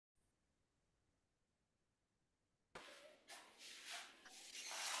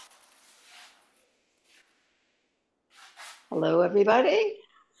Hello, everybody.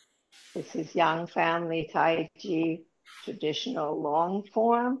 This is Young Family Tai Chi Traditional Long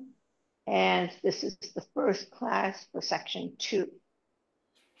Form, and this is the first class for section 2.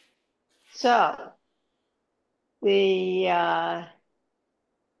 So, a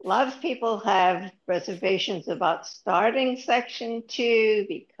lot of people have reservations about starting section 2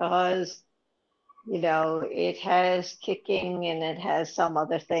 because, it has kicking and it has some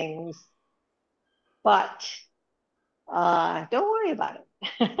other things, but don't worry about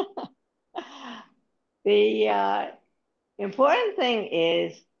it. The important thing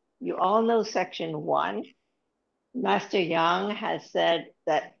is you all know section 1. Master Yang has said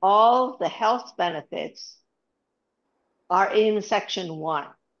that all the health benefits are in section 1.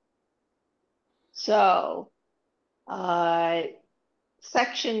 So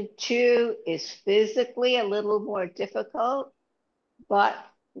section 2 is physically a little more difficult, but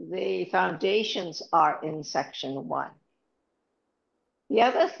the foundations are in section 1. The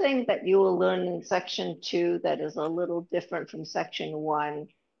other thing that you will learn in section 2 that is a little different from section 1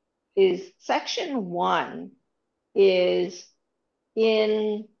 is section 1 is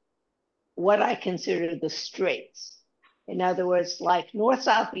in what I consider the straights. In other words, like north,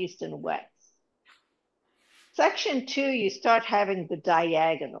 south, east, and west. Section 2, you start having the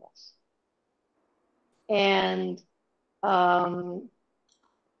diagonals. And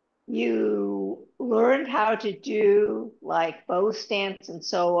you learned how to do like bow stance and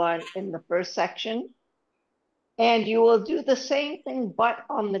so on in the first section. And you will do the same thing, but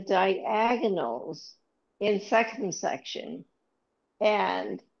on the diagonals in second section.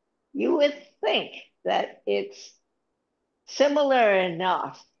 And you would think that it's similar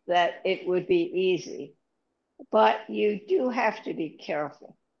enough that it would be easy, but you do have to be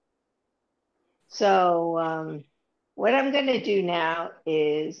careful. So what I'm going to do now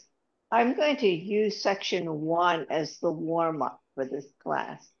is I'm going to use section 1 as the warm-up for this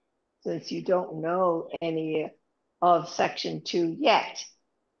class, since you don't know any of section 2 yet.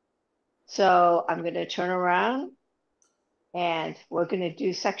 So I'm going to turn around and we're going to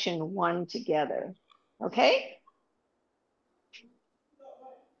do section 1 together. Okay?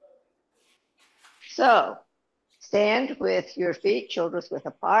 So stand with your feet shoulders width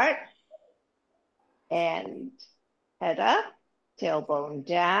apart and head up, tailbone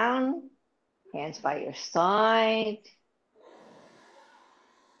down, hands by your side.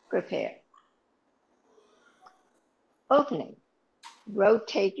 Prepare. Opening.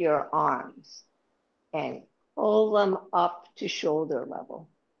 Rotate your arms and pull them up to shoulder level.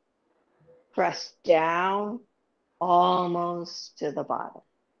 Press down almost to the bottom.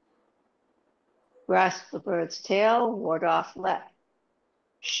 Grasp the bird's tail, ward off left.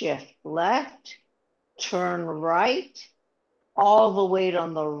 Shift left, turn right, all the weight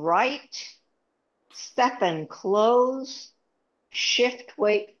on the right. Step and close, shift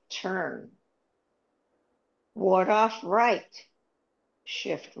weight, turn. Ward off right,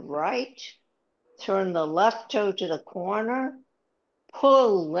 shift right, turn the left toe to the corner,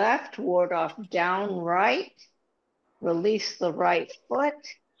 pull left, ward off down right, release the right foot,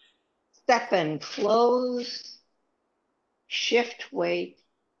 step and close, shift weight,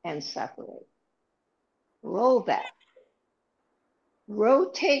 and separate. Roll back.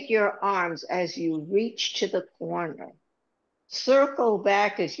 Rotate your arms as you reach to the corner. Circle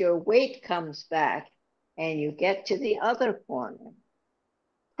back as your weight comes back and you get to the other corner.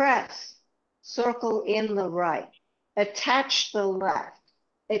 Press, circle in the right, attach the left,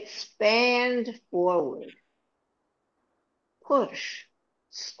 expand forward. Push,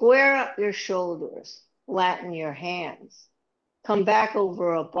 square up your shoulders, flatten your hands. Come back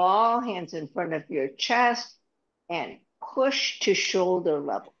over a ball, hands in front of your chest, and push to shoulder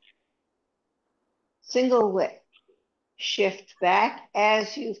level. Single width. Shift back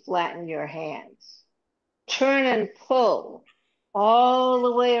as you flatten your hands. Turn and pull all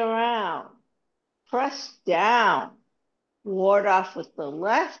the way around. Press down. Ward off with the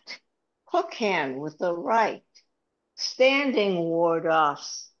left. Hook hand with the right. Standing ward off.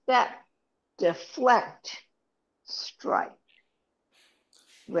 Step. Deflect. Strike.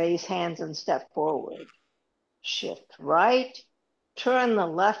 Raise hands and step forward. Shift right. Turn the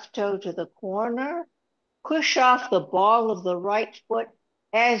left toe to the corner. Push off the ball of the right foot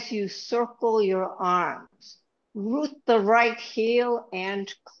as you circle your arms. Root the right heel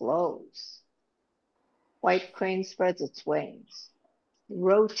and close. White crane spreads its wings.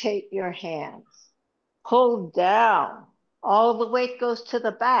 Rotate your hands. Pull down. All the weight goes to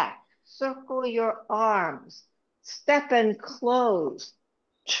the back. Circle your arms. Step and close.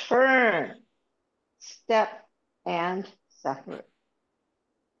 Turn. Step and separate.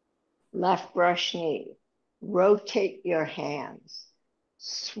 Left brush knee. rotate your hands.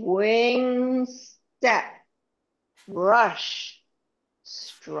 Swing, step, rush,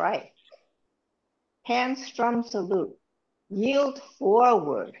 strike. Handstrom salute. Yield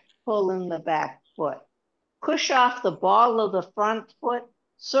forward, pull in the back foot. Push off the ball of the front foot.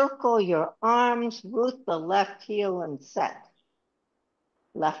 Circle your arms, root the left heel and set.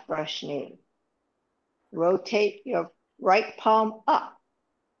 Left brush knee. Rotate your right palm up.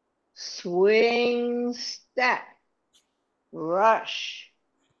 Swing, step, rush,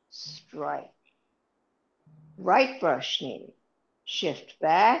 strike. Right brush knee. Shift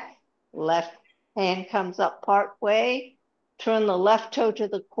back. Left hand comes up part way. Turn the left toe to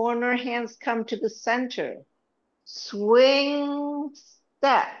the corner. Hands come to the center. Swing,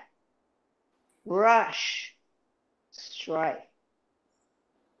 step, rush, strike.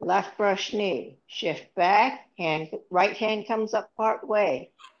 Left brush knee. Shift back. Right hand comes up part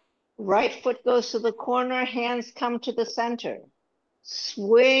way. Right foot goes to the corner. Hands come to the center.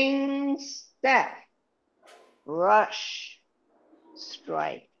 Swing, step, rush,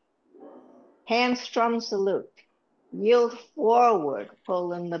 strike. Handstrom salute. Yield forward,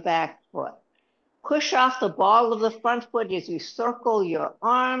 pull in the back foot. Push off the ball of the front foot as you circle your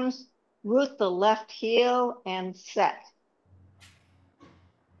arms, root the left heel and set.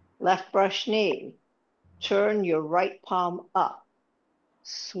 Left brush knee. Turn your right palm up.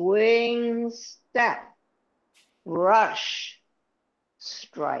 Swing, step, rush,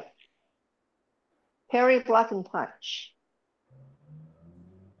 strike. Parry, block, and punch.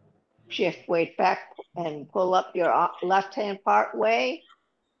 Shift weight back and pull up your left hand part way.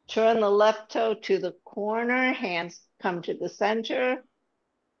 Turn the left toe to the corner. Hands come to the center.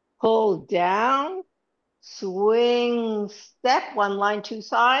 Pull down. Swing, step, one line, two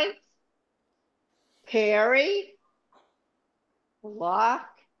sides. Parry, block,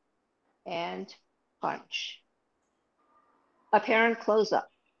 and punch. Apparent close-up.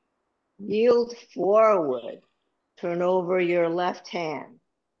 Yield forward. Turn over your left hand.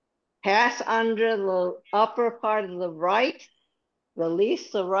 Pass under the upper part of the right.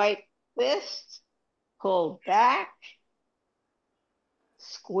 Release the right fist. Pull back.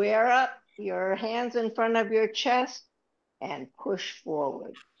 Square up your hands in front of your chest and push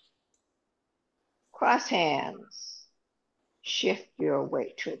forward. Cross hands. Shift your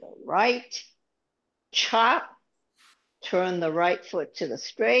weight to the right. Chop. Turn the right foot to the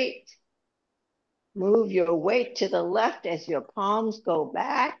straight. Move your weight to the left as your palms go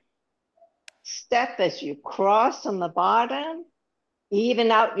back. Step as you cross on the bottom.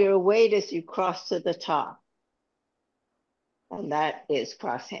 Even out your weight as you cross to the top. And that is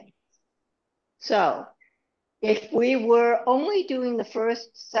cross hands. So if we were only doing the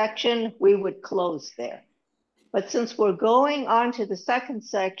first section, we would close there. But since we're going on to the second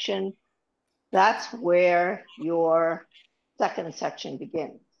section, that's where your second section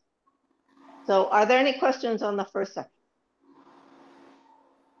begins. So are there any questions on the first section?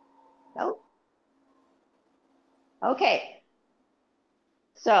 No? Okay.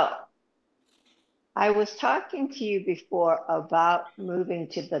 So I was talking to you before about moving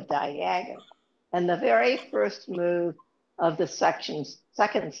to the diagonal. And the very first move of the second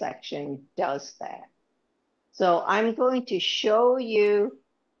section does that. So I'm going to show you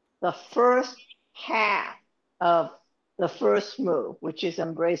the first half of the first move, which is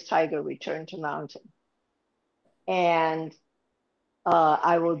embrace tiger, return to mountain. And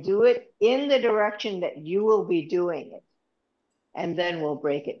I will do it in the direction that you will be doing it. And then we'll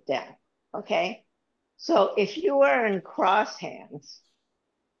break it down, okay? So if you are in cross hands,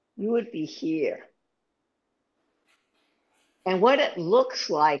 you would be here. And what it looks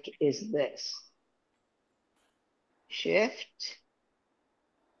like is this. Shift.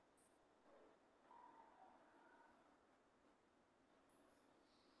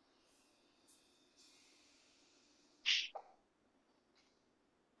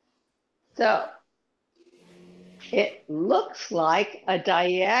 So it looks like a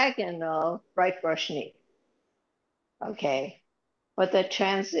diagonal right brush knee. Okay. But the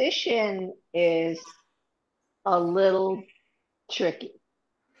transition is a little tricky.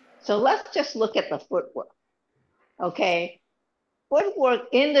 So let's just look at the footwork. Okay. Footwork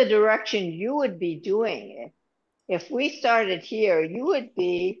in the direction you would be doing it. If we started here, you would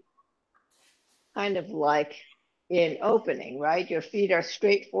be kind of like in opening, right? Your feet are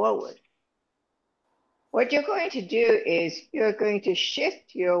straight forward. What you're going to do is you're going to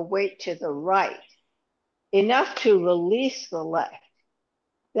shift your weight to the right, enough to release the left.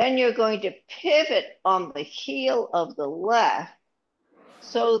 Then you're going to pivot on the heel of the left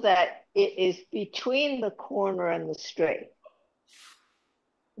so that it is between the corner and the straight.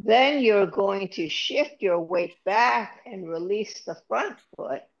 Then you're going to shift your weight back and release the front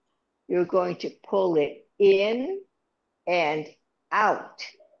foot. You're going to pull it in and out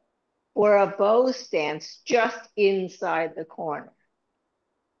for a bow stance just inside the corner.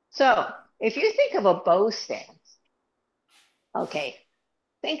 So if you think of a bow stance, okay,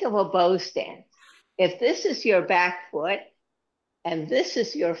 think of a bow stance. If this is your back foot and this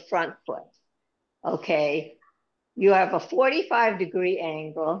is your front foot, okay, you have a 45-degree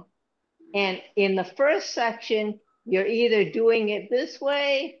angle. And in the first section, you're either doing it this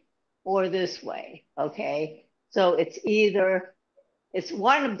way or this way, okay? So it's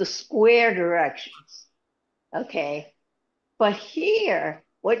one of the square directions, okay? But here,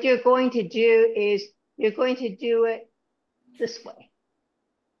 what you're going to do is you're going to do it this way.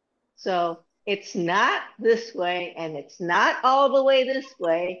 So it's not this way and it's not all the way this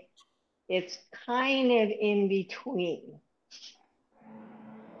way. It's kind of in between.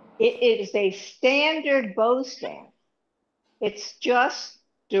 It is a standard bow stance. It's just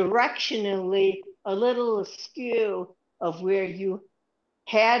directionally a little askew of where you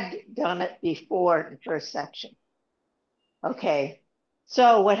had done it before in first section. Okay,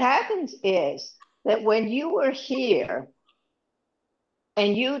 so what happens is that when you were here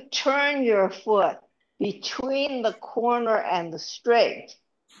and you turn your foot between the corner and the straight,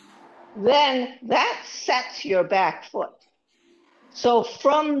 then that sets your back foot. So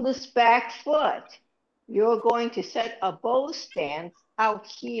from this back foot, you're going to set a bow stance out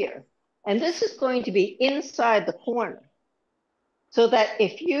here. And this is going to be inside the corner. So that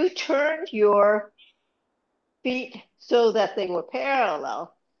if you turned your feet so that they were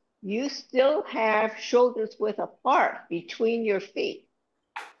parallel, you still have shoulders width apart between your feet.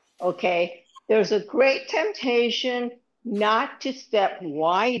 Okay, there's a great temptation not to step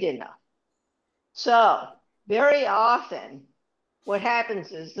wide enough. So very often, what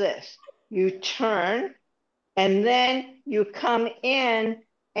happens is this: you turn and then you come in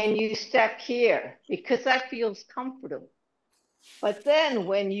and you step here because that feels comfortable. But then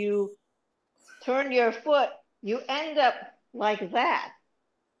when you turn your foot, you end up like that,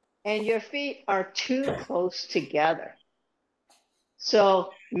 and your feet are too close together.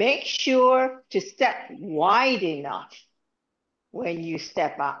 So make sure to step wide enough when you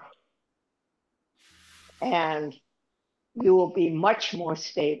step out, and you will be much more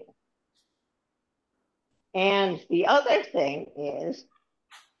stable. And the other thing is,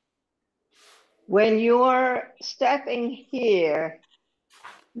 when you're stepping here,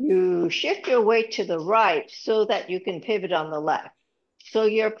 you shift your weight to the right so that you can pivot on the left. So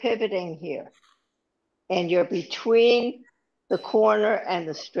you're pivoting here, and you're between the corner and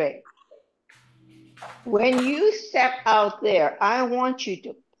the straight. When you step out there, I want you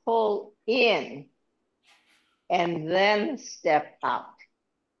to pull in and then step out.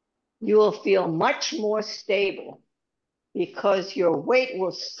 You will feel much more stable because your weight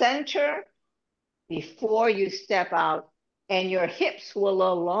will center before you step out and your hips will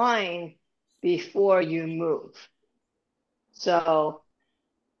align before you move. So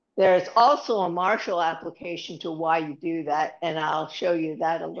there's also a Marshall application to why you do that, and I'll show you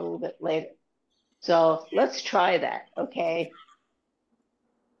that a little bit later. So let's try that, okay?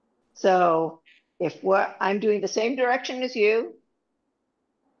 So I'm doing the same direction as you,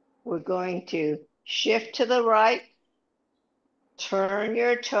 we're going to shift to the right, turn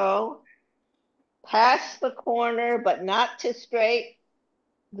your toe, pass the corner, but not too straight.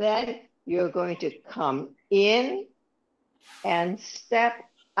 Then you're going to come in and step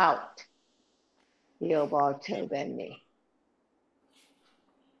out. Heel ball, toe, bend, knee.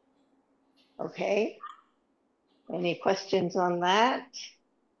 Okay. Any questions on that?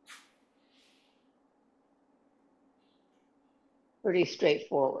 Pretty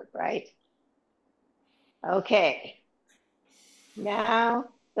straightforward, right? Okay. Now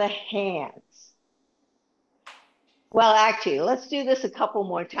the hands. Well, actually, let's do this a couple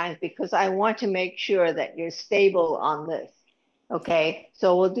more times because I want to make sure that you're stable on this. Okay,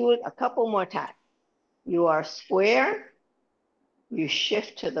 so we'll do it a couple more times. You are square, you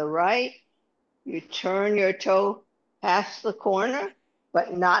shift to the right, you turn your toe past the corner,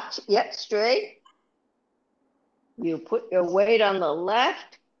 but not yet straight. You put your weight on the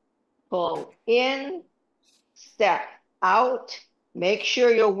left, pull in, step out, make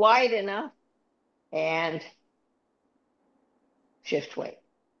sure you're wide enough, and shift weight.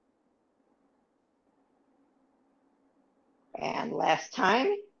 And last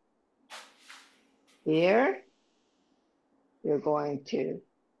time, here, you're going to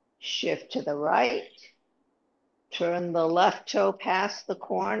shift to the right, turn the left toe past the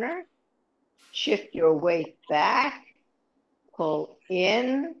corner, shift your weight back, pull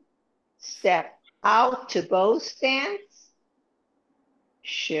in, step out to bow stance,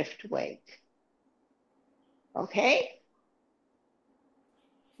 shift weight. Okay?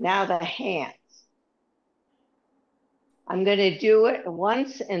 Now the hands. I'm going to do it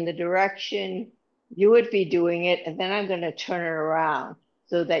once in the direction you would be doing it, and then I'm going to turn it around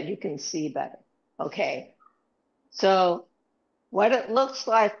so that you can see better. Okay? So what it looks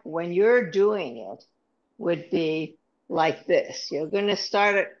like when you're doing it would be like this. You're going to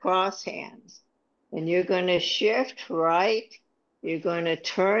start at cross hands, and you're going to shift right. You're going to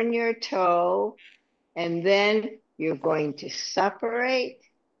turn your toe, and then you're going to separate,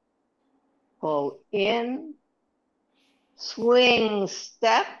 pull in, swing,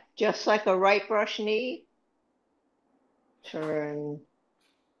 step, just like a right brush knee, turn,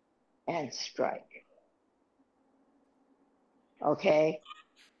 and strike. Okay?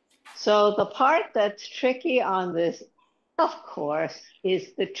 So the part that's tricky on this, of course,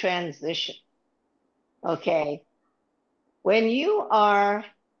 is the transition. Okay? When you are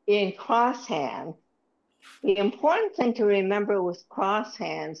in cross hand, the important thing to remember with cross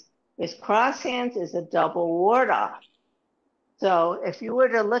hands is a double ward off. So if you were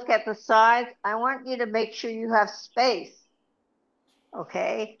to look at the sides, I want you to make sure you have space.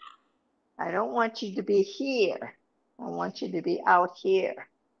 Okay? I don't want you to be here. I want you to be out here.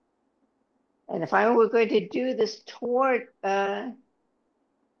 And if I were going to do this toward, I'm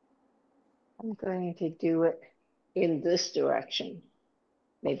going to do it in this direction.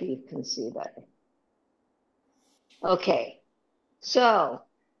 Maybe you can see better. Okay, so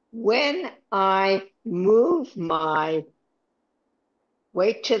when I move my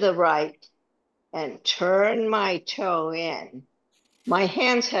weight to the right and turn my toe in, my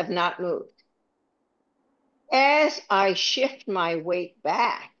hands have not moved. As I shift my weight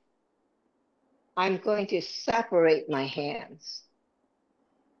back, I'm going to separate my hands.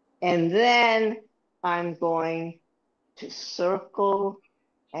 And then I'm going to circle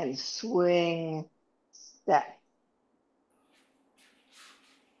and swing, step.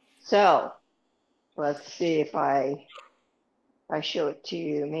 So let's see if I show it to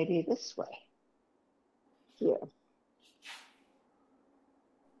you maybe this way. Here.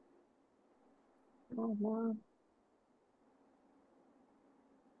 Oh, no.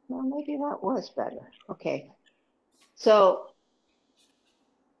 Well, maybe that was better. Okay. So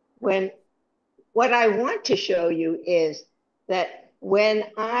what I want to show you is that when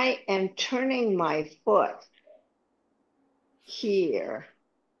I am turning my foot here,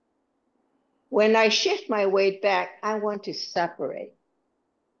 when I shift my weight back, I want to separate.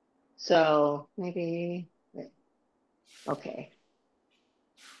 So maybe, okay,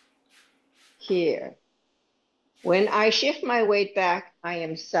 here. When I shift my weight back, I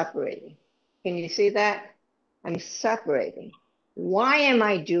am separating. Can you see that? I'm separating. Why am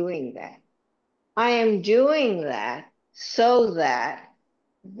I doing that? I am doing that so that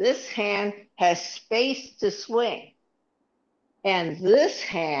this hand has space to swing. And this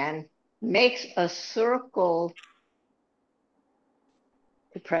hand makes a circle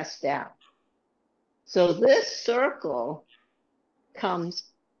to press down. So this circle comes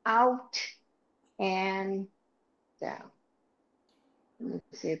out and down. You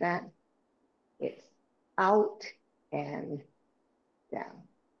see that? It's out and down.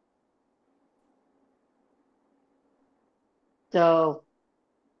 So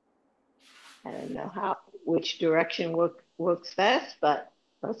I don't know which direction works best, but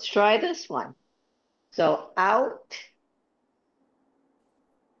let's try this one. So out.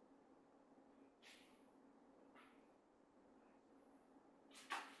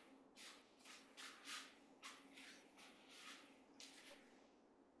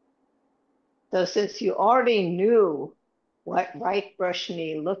 So since you already knew what right brush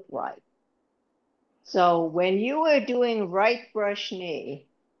knee looked like, so when you were doing right brush knee,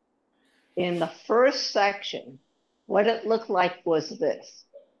 in the first section, what it looked like was this.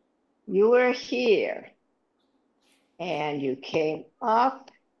 You were here, and you came up,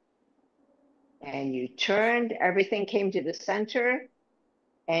 and you turned, everything came to the center,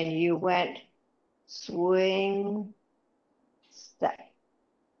 and you went swing, step,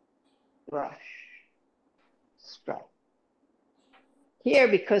 brush, strike. Here,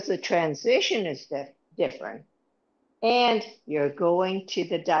 because the transition is different, and you're going to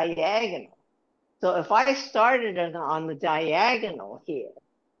the diagonal. So if I started on the diagonal here,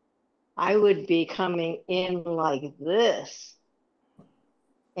 I would be coming in like this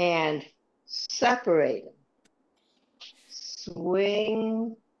and separating.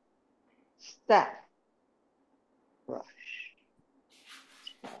 Swing, step, brush.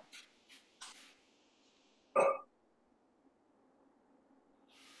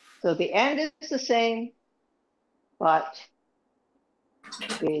 So the end is the same, but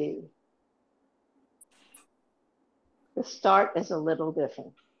the start is a little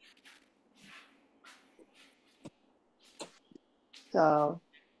different. So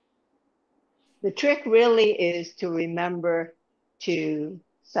the trick really is to remember to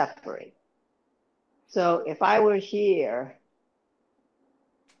separate. So if I were here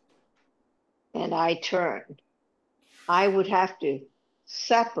and I turned, I would have to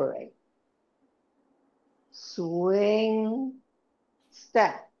separate, swing,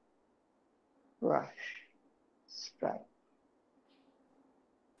 step, brush, strike.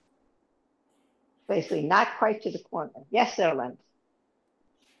 Basically, not quite to the corner. Yes, sir, Len.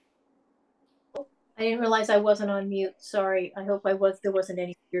 I didn't realize I wasn't on mute. Sorry. I hope there wasn't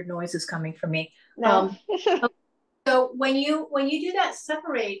any weird noises coming from me. No. So when you do that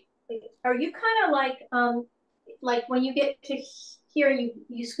separate, are you kind of like when you get to here,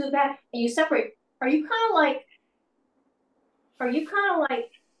 you scoot back and you separate, are you kind of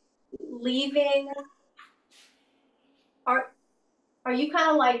like leaving, are you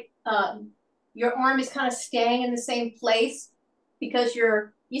kind of like your arm is kind of staying in the same place because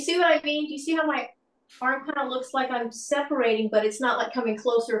you see what I mean? Do you see how my arm kind of looks like I'm separating, but it's not like coming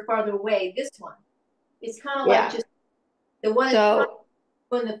closer or farther away? This one, it's kind of like just the one in front,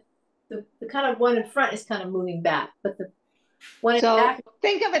 when the kind of one in front is kind of moving back, but the one in back.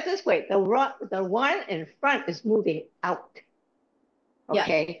 Think of it this way: the one in front is moving out.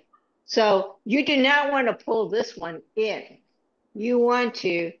 Okay. Yeah. So you do not want to pull this one in. You want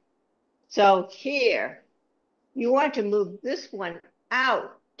to, so here, you want to move this one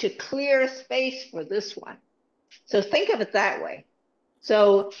out to clear space for this one. So think of it that way.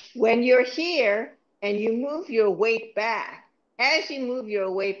 So when you're here and you move your weight back, as you move your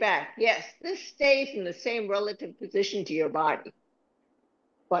weight back, yes, this stays in the same relative position to your body.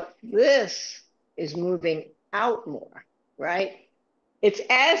 But this is moving out more, right? It's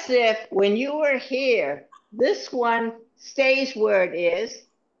as if when you were here, this one stays where it is,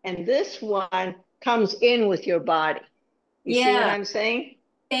 and this one comes in with your body. You see what I'm saying?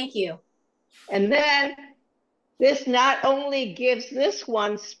 Thank you. And then this not only gives this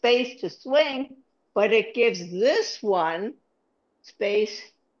one space to swing, but it gives this one space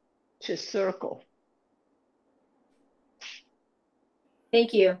to circle.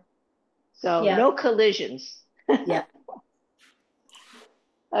 Thank you. So no collisions. Yeah.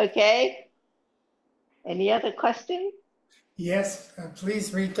 Okay. Any other questions? Yes,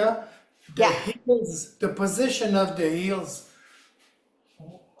 please, Rita. The heels, the position of the heels.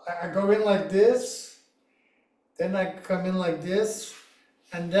 I go in like this, then I come in like this,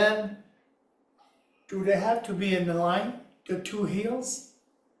 and then do they have to be in the line, the two heels?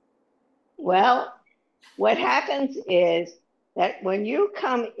 Well, what happens is that when you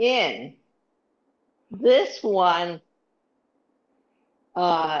come in, this one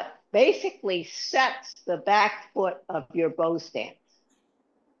basically sets the back foot of your bow stance.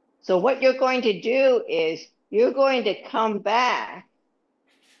 So what you're going to do is you're going to come back,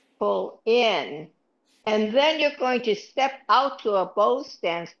 pull in, and then you're going to step out to a bow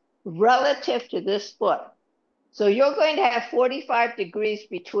stance relative to this foot. So you're going to have 45 degrees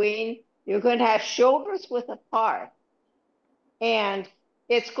between, you're going to have shoulders width apart, and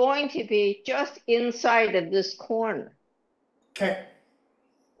it's going to be just inside of this corner. Okay.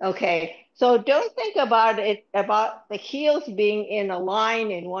 Okay, so don't think about it, about the heels being in a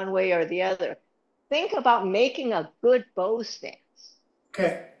line in one way or the other. Think about making a good bow stance.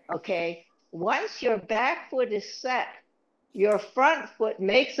 Okay. Okay, once your back foot is set, your front foot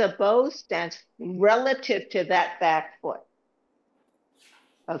makes a bow stance relative to that back foot.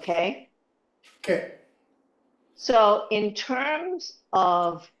 Okay? Okay. So in terms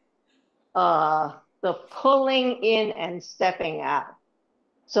of the pulling in and stepping out,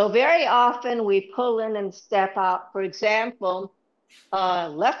 so very often we pull in and step out, for example,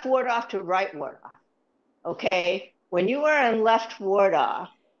 left ward off to right ward off. Okay, when you are in left ward off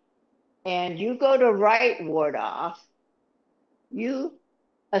and you go to right ward off, you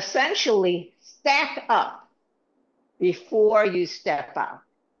essentially stack up before you step out,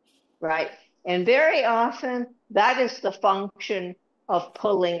 right? And very often that is the function of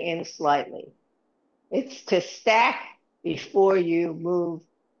pulling in slightly. It's to stack before you move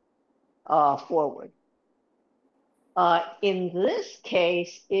forward. In this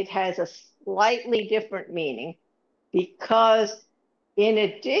case, it has a slightly different meaning because in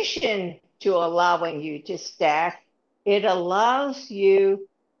addition to allowing you to stack, it allows you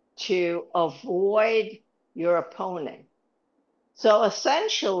to avoid your opponent. So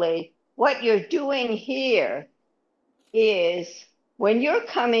essentially, what you're doing here is when you're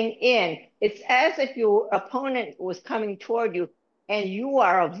coming in, it's as if your opponent was coming toward you and you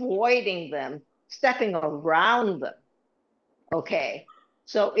are avoiding them, stepping around them. Okay.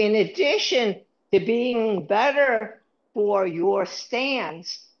 So in addition to being better for your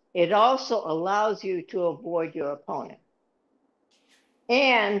stance, it also allows you to avoid your opponent.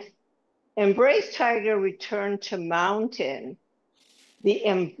 And embrace tiger, return to mountain. The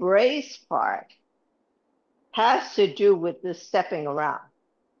embrace part has to do with this stepping around.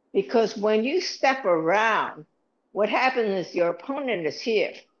 Because when you step around, what happens is your opponent is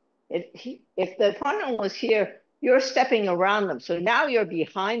here. If the opponent was here, you're stepping around them. So now you're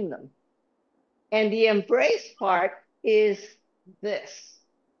behind them. And the embrace part is this.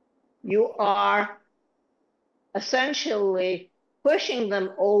 You are essentially pushing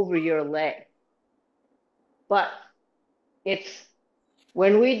them over your leg. But it's,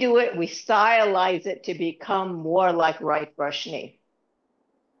 when we do it, we stylize it to become more like right brush knee.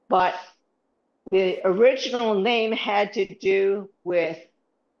 But the original name had to do with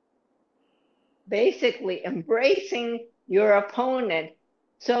basically embracing your opponent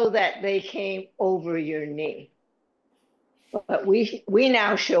so that they came over your knee. But we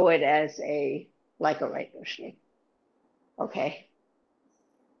now show it as like a right brush knee. Okay.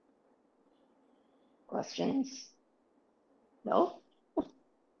 Questions? No?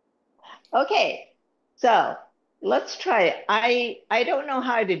 Okay. So let's try it. I don't know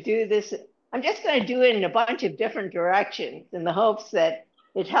how to do this. I'm just going to do it in a bunch of different directions in the hopes that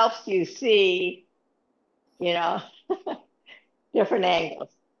it helps you see, you know, different angles.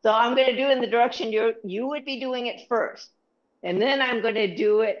 So I'm going to do it in the direction you would be doing it first. And then I'm going to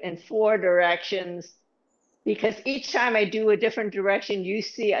do it in 4 directions, because each time I do a different direction, you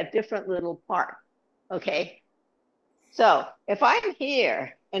see a different little part. Okay. So if I'm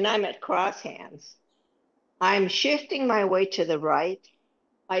here and I'm at cross hands, I'm shifting my weight to the right.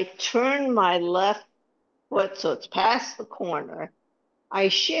 I turn my left foot so it's past the corner. I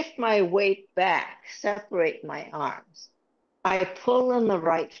shift my weight back, separate my arms. I pull in the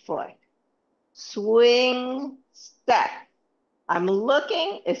right foot. Swing, step. I'm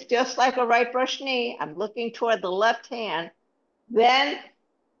looking, it's just like a right brush knee. I'm looking toward the left hand. Then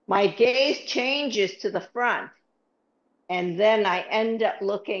my gaze changes to the front. And then I end up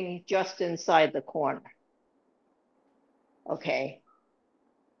looking just inside the corner. Okay.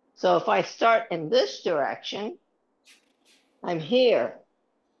 So if I start in this direction, I'm here.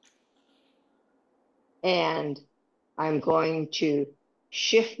 And I'm going to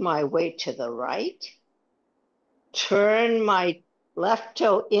shift my weight to the right, turn my left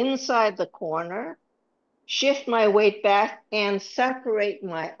toe inside the corner, shift my weight back and separate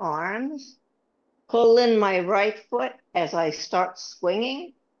my arms, pull in my right foot as I start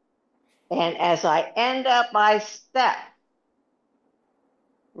swinging. And as I end up, I step,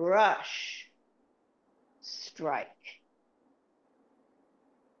 rush, strike.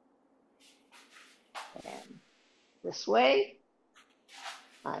 And this way,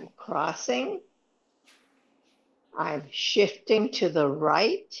 I'm crossing. I'm shifting to the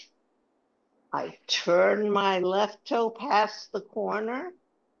right. I turn my left toe past the corner.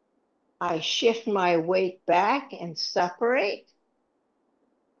 I shift my weight back and separate.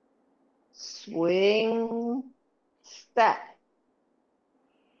 Swing, step,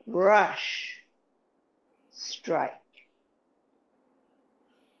 rush, strike.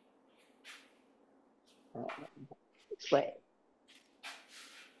 This way.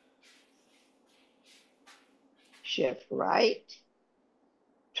 Shift right.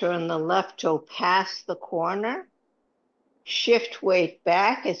 Turn the left toe past the corner. Shift weight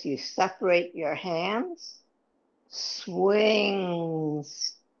back as you separate your hands. Swing,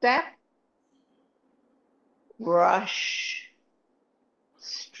 step, rush,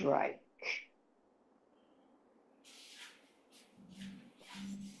 strike.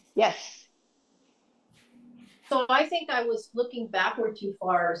 Yes. So I think I was looking backward too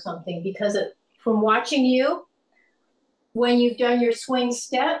far or something, because from watching you, when you've done your swing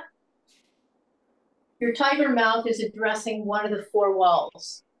step, your tiger mouth is addressing one of the 4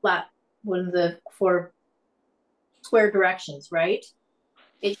 walls, one of the 4 square directions, right?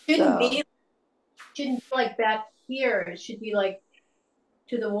 It shouldn't be like back here. It should be like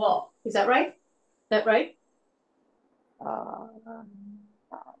to the wall. Is that right? Is that right? I'll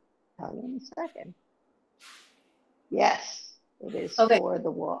tell you in a second. Yes, it is for the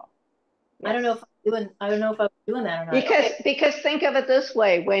wall. Yes. I don't know if I'm doing that or not. Because think of it this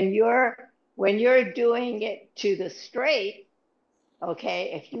way: when you're doing it to the straight,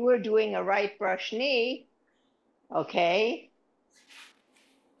 okay, if you were doing a right brush knee, okay,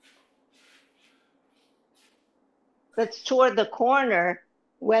 that's toward the corner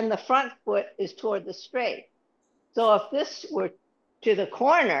when the front foot is toward the straight. So if this were to the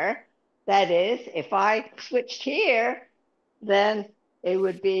corner, that is, if I switched here, then it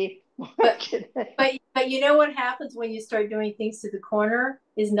would be but you know what happens when you start doing things to the corner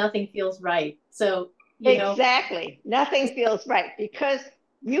is nothing feels right. So you know exactly, nothing feels right because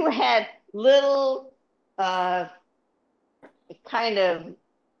you had little kind of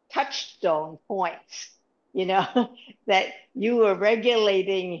touchstone points, that you were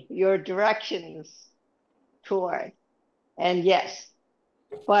regulating your directions toward. And yes,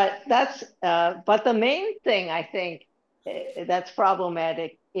 but the main thing I think that's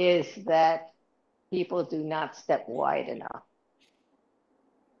problematic is that people do not step wide enough.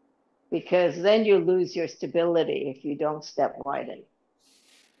 Because then you lose your stability if you don't step wide enough.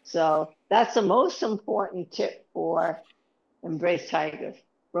 So that's the most important tip for Embrace Tigers,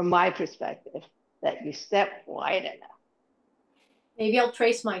 from my perspective, that you step wide enough. Maybe I'll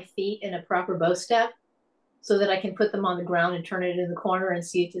trace my feet in a proper bow step so that I can put them on the ground and turn it in the corner and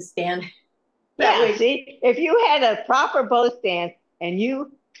see it to stand. That way. See, if you had a proper bow stand and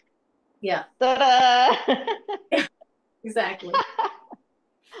you, yeah, ta-da! Exactly.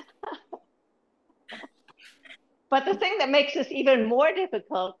 But the thing that makes this even more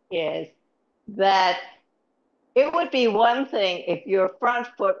difficult is that it would be one thing if your front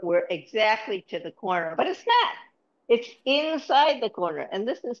foot were exactly to the corner, but it's not. It's inside the corner, and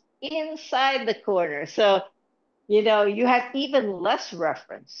this is inside the corner. So, you have even less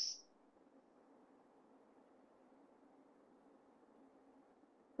reference.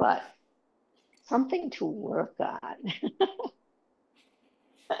 But something to work on.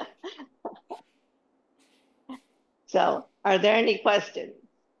 So, are there any questions?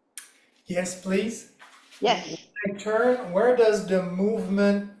 Yes, please. Yes. When I turn, where does the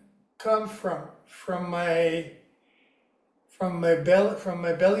movement come from? From my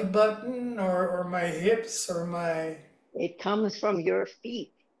belly button, or my hips, or my It comes from your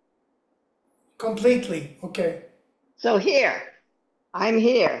feet. completely? Okay. So here. I'm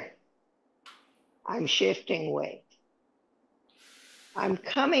shifting weight. I'm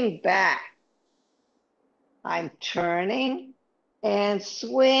coming back. I'm turning and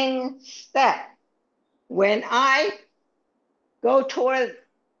swing step. When I go toward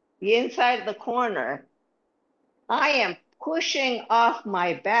the inside of the corner, I am pushing off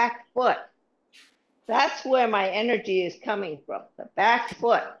my back foot. That's where my energy is coming from, the back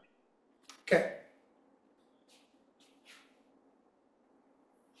foot. Okay.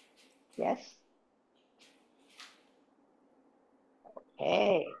 Yes.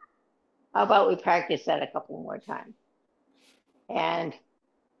 Okay. How about we practice that a couple more times? And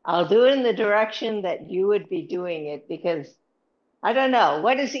I'll do it in the direction that you would be doing it because I don't know,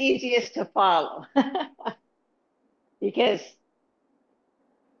 what is easiest to follow? Because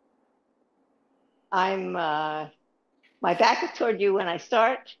my back is toward you when I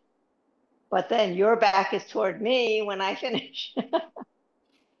start, but then your back is toward me when I finish.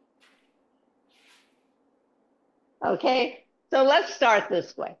 Okay, so let's start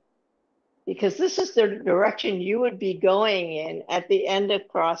this way because this is the direction you would be going in at the end of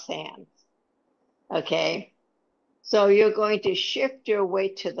cross hands. Okay, so you're going to shift your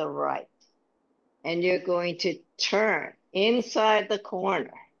weight to the right and you're going to turn inside the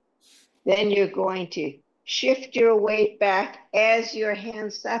corner. Then you're going to shift your weight back as your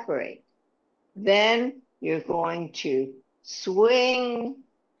hands separate. Then you're going to swing,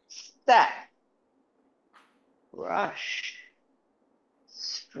 step, rush,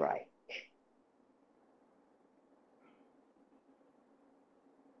 strike.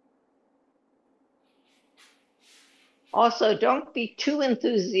 Also, don't be too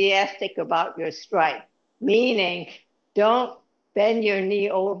enthusiastic about your strike, meaning don't bend your knee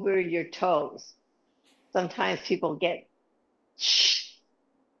over your toes. Sometimes people get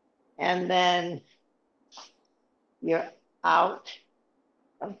and then you're out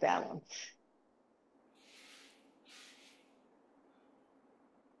of balance.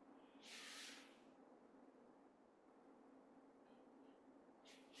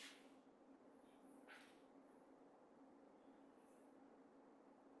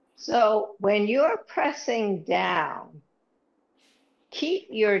 So when you're pressing down, keep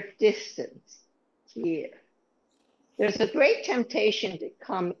your distance here. There's a great temptation to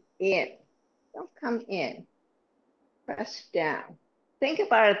come in. Don't come in. Press down. Think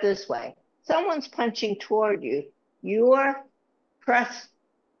about it this way. Someone's punching toward you. You're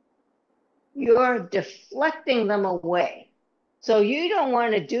deflecting them away. So you don't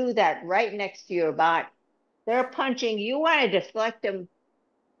want to do that right next to your body. They're punching. You want to deflect them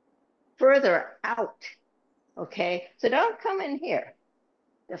further out. Okay, so don't come in here,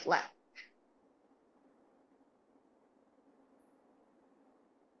 the flat.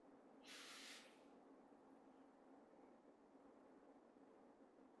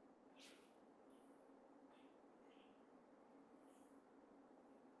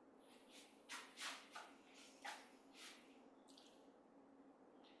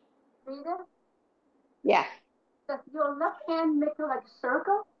 Rita, Yeah, does your left hand make it like a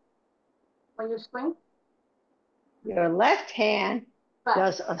circle when you swing? your left hand Right,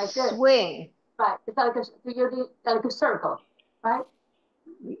 does a like this. swing. Right, it's like a, you do like a circle, right?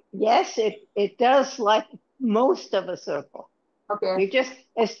 Yes, it does like most of a circle. Okay,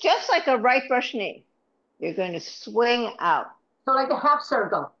 It's just like a right brush knee. You're going to swing out. so like a half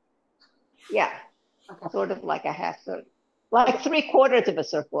circle. Yeah, Okay, sort of like a half circle, like 3/4 of a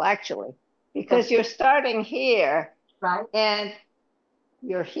circle, actually, because you're starting here right, and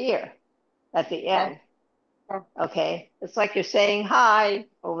you're here at the end. okay. Okay, it's like you're saying hi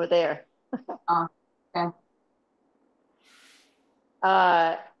over there. Okay,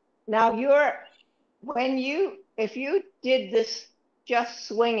 Now if you did this just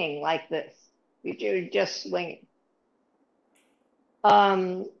swinging like this, you're just swinging,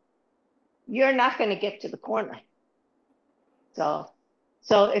 you're not going to get to the corner. So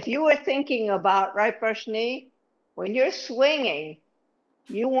if you were thinking about right brush knee, when you're swinging,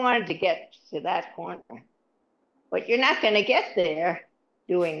 you wanted to get to that corner, but you're not going to get there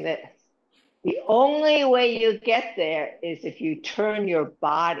doing this. The only way you get there is if you turn your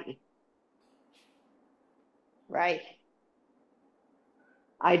body, right?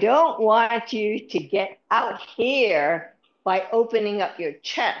 I don't want you to get out here by opening up your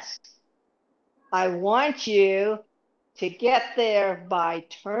chest. I want you to get there by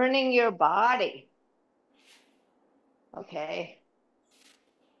turning your body. Okay?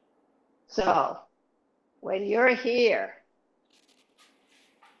 So when you're here,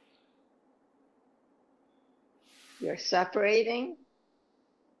 you're separating,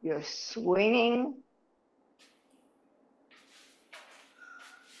 you're swinging.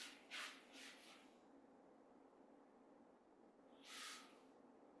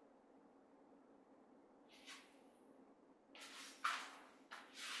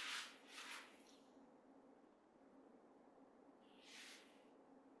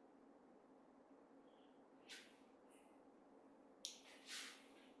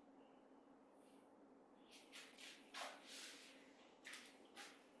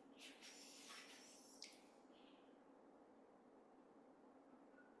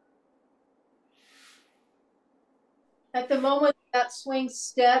 At the moment that swing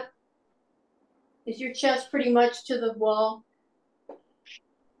step, is your chest pretty much to the wall?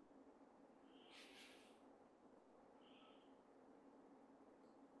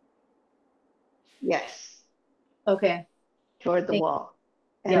 Yes, Okay. toward the Thank wall.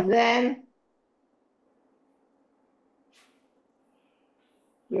 you. And then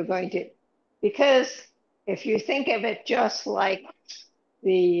you're going to, because if you think of it just like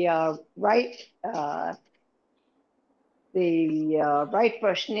the right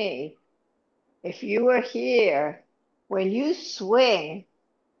brush knee, if you were here, when you swing,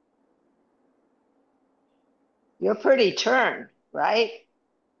 you're pretty turned, right?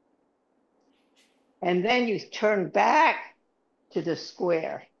 And then you turn back to the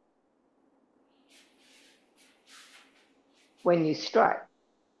square when you strike.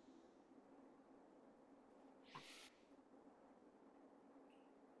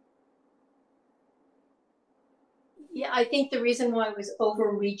 Yeah, I think the reason why I was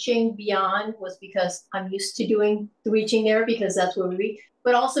overreaching beyond was because I'm used to doing the reaching there because that's where we reach,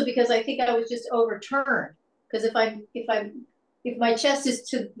 but also because I think I was just overturned. Because if my chest is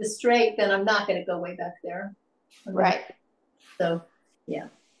to the straight, then I'm not going to go way back there. Right. So, yeah.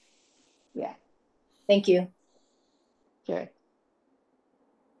 Yeah. Thank you. Sure.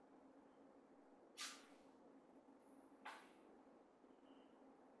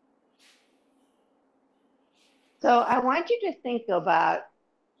 So I want you to think about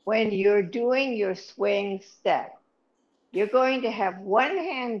when you're doing your swing step, you're going to have one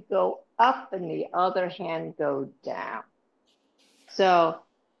hand go up and the other hand go down. So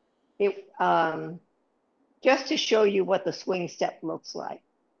just to show you what the swing step looks like.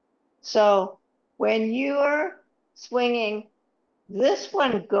 So when you're swinging, this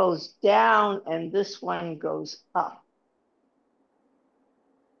one goes down and this one goes up.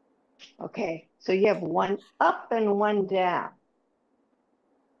 Okay, so you have one up and one down.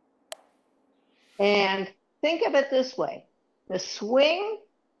 And think of it this way.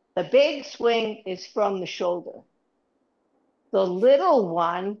 The big swing is from the shoulder. The little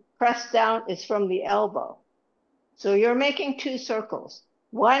one pressed down is from the elbow. So you're making two circles.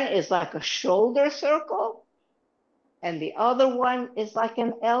 One is like a shoulder circle, and the other one is like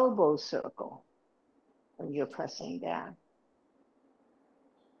an elbow circle when you're pressing down.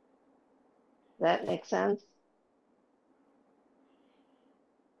 That makes sense?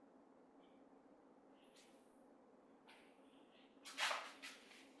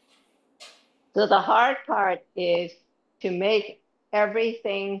 So the hard part is to make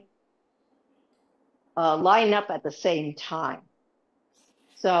everything line up at the same time.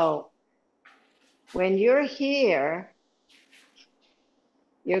 So when you're here,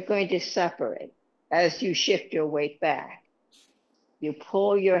 you're going to separate as you shift your weight back. You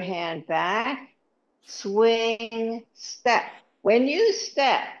pull your hand back, swing, step. When you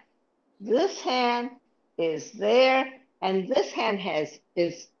step, this hand is there, and this hand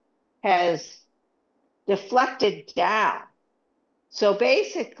has deflected down. So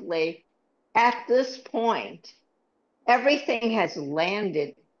basically, at this point, everything has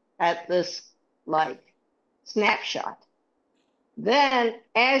landed at this like snapshot. Then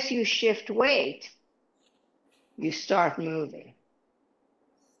as you shift weight, you start moving.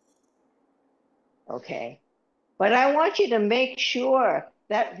 Okay. But I want you to make sure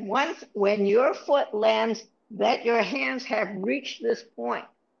that when your foot lands, that your hands have reached this point.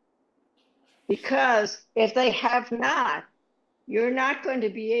 Because if they have not, you're not going to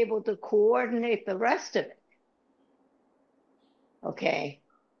be able to coordinate the rest of it. Okay.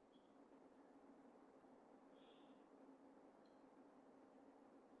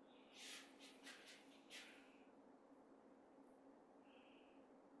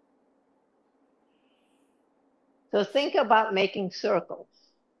 So think about making circles.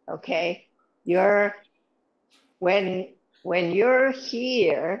 Okay. When you're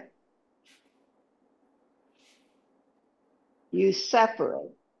here, you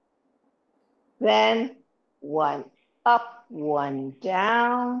separate. Then one up, one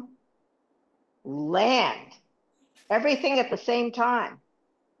down, land. Everything at the same time.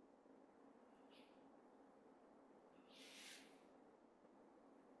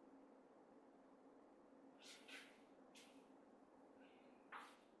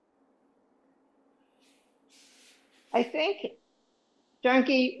 I think,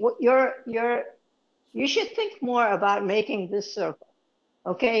 Junkie, you should think more about making this circle.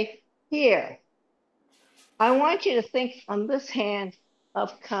 Okay, here. I want you to think on this hand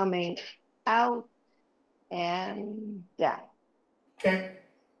of coming out and down. Okay.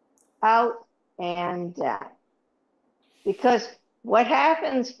 Out and down. Because what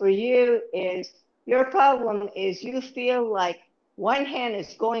happens for you is your problem is you feel like one hand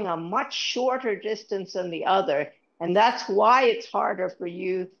is going a much shorter distance than the other, and that's why it's harder for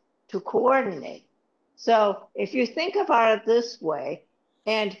you to coordinate. So if you think about it this way,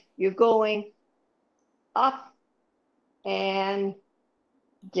 and you're going up and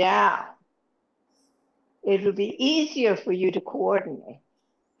down, it'll be easier for you to coordinate.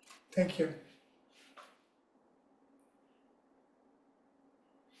 Thank you.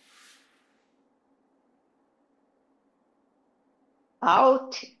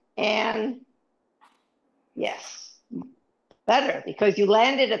 Out and yes, better because you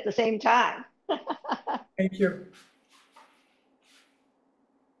landed at the same time. Thank you.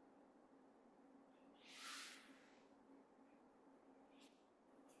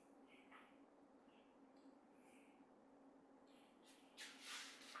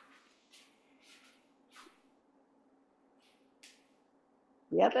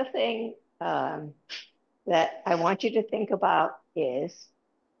 The other thing that I want you to think about is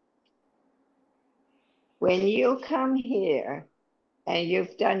when you come here and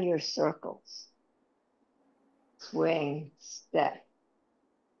you've done your circles, swing, step.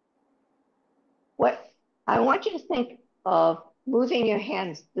 What I want you to think of moving your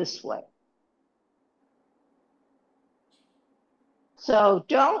hands this way. So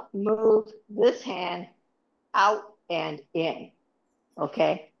don't move this hand out and in,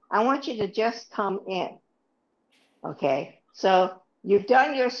 okay? I want you to just come in, okay? So you've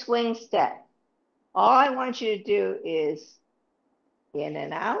done your swing step. All I want you to do is in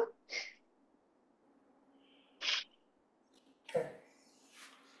and out. Okay.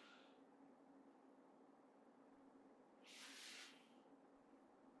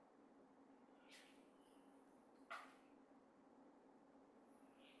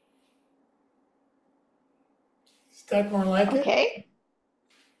 Is that more like it? Okay.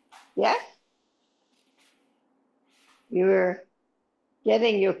 Yes. You're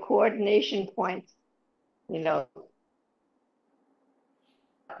getting your coordination points, you know.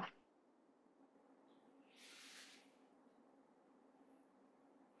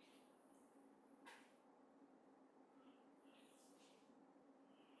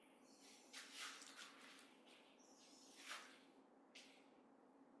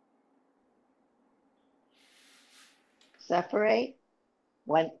 separate,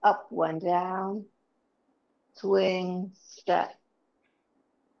 one up, one down, swing, step,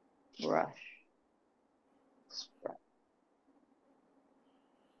 brush, spread.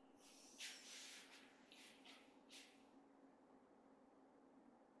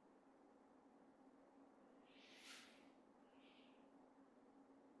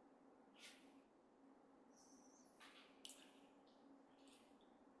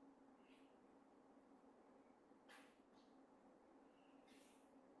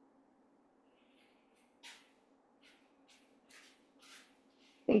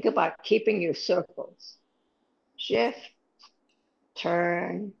 Think about keeping your circles. Shift,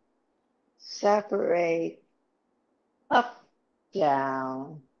 turn, separate, up,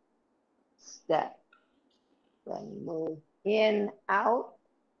 down, step, then move in, out,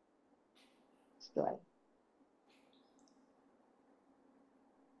 strike.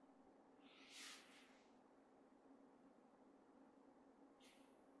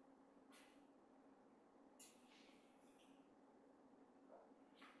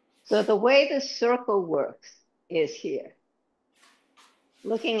 So the way the circle works is here.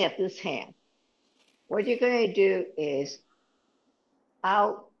 Looking at this hand, what you're going to do is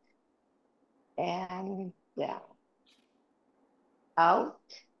out and down, out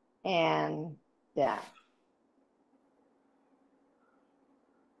and down.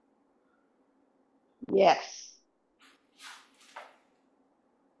 Yes.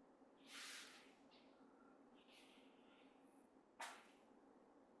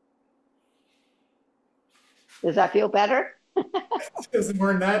 Does that feel better? It's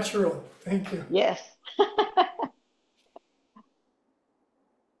more natural. Thank you. Yes.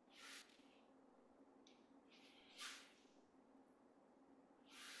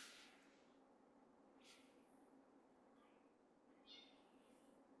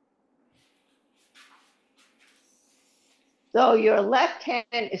 So your left hand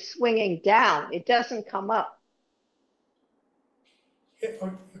is swinging down. It doesn't come up. Yeah,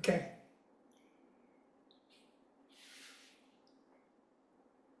 okay.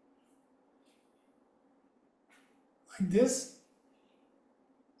 Like this?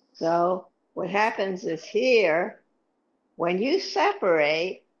 So what happens is here, when you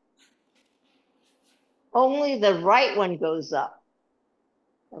separate, only the right one goes up.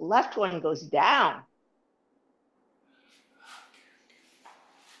 The left one goes down.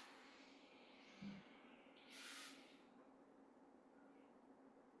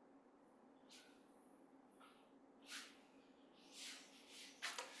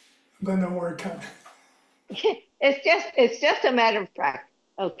 I'm gonna work on it. It's just a matter of practice,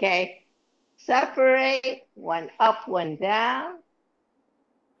 okay? Separate, one up, one down,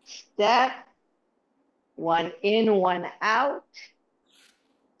 step, one in, one out,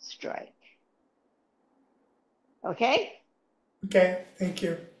 strike. Okay? Okay, thank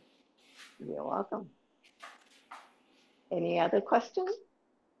you. You're welcome. Any other questions?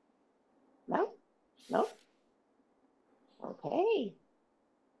 No? No? Okay.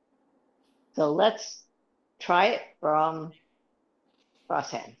 So let's try it from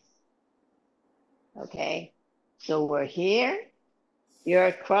cross hands. Okay. So we're here. You're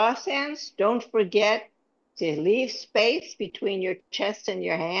at cross hands. Don't forget to leave space between your chest and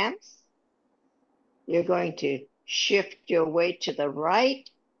your hands. You're going to shift your weight to the right,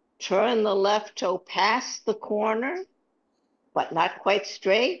 turn the left toe past the corner, but not quite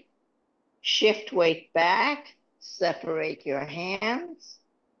straight. Shift weight back, separate your hands,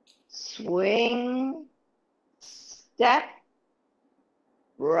 swing, step,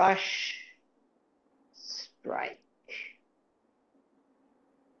 brush, strike.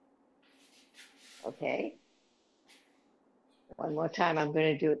 Okay. One more time, I'm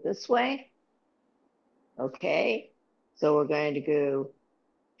going to do it this way. Okay. So we're going to go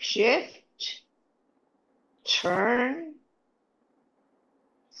shift, turn,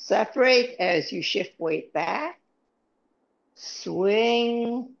 separate as you shift weight back,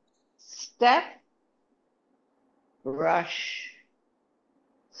 swing, step, brush,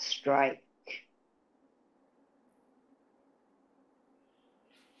 strike.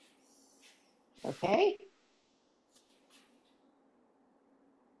 Okay.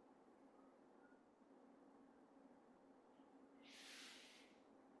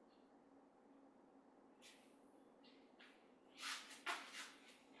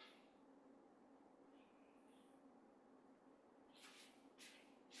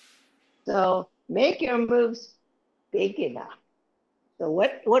 So make your moves big enough. So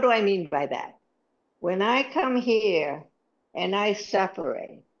what do I mean by that? When I come here and I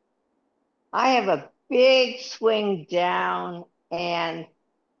separate, I have a big swing down and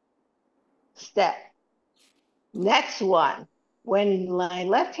step. Next one, when my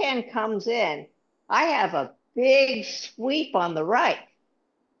left hand comes in, I have a big sweep on the right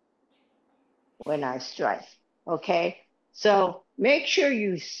when I strike, okay? So make sure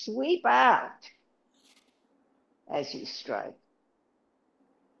you sweep out as you strike.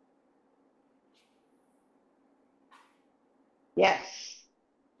 Yes.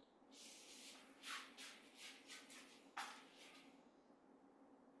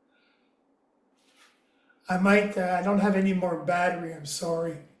 I don't have any more battery, I'm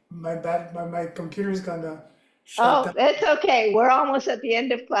sorry. My computer's gonna shut Oh, down. it's okay. We're almost at the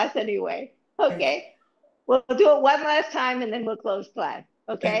end of class anyway. Okay. We'll do it one last time and then we'll close class.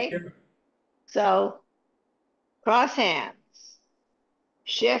 Thank Okay. you. So cross hands.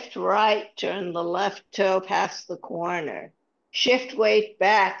 Shift right, turn the left toe past the corner. Shift weight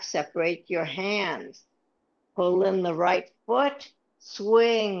back, separate your hands. Pull in the right foot,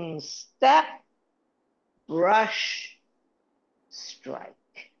 swing, step, brush, strike.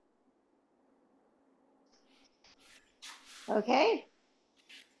 Okay?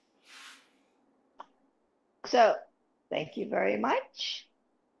 So, thank you very much.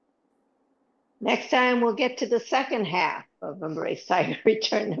 Next time we'll get to the second half of Embrace Tiger,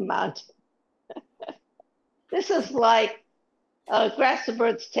 Return to Mountain. This is like Grasp the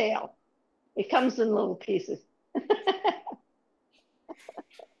Bird's Tail. It comes in little pieces.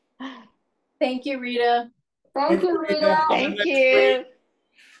 Thank you, Rita. Thank you, Rita. Thank you.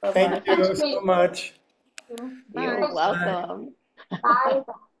 Thank Bye-bye. you so much. You're Bye. welcome. Bye.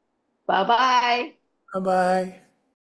 Bye-bye. Bye-bye.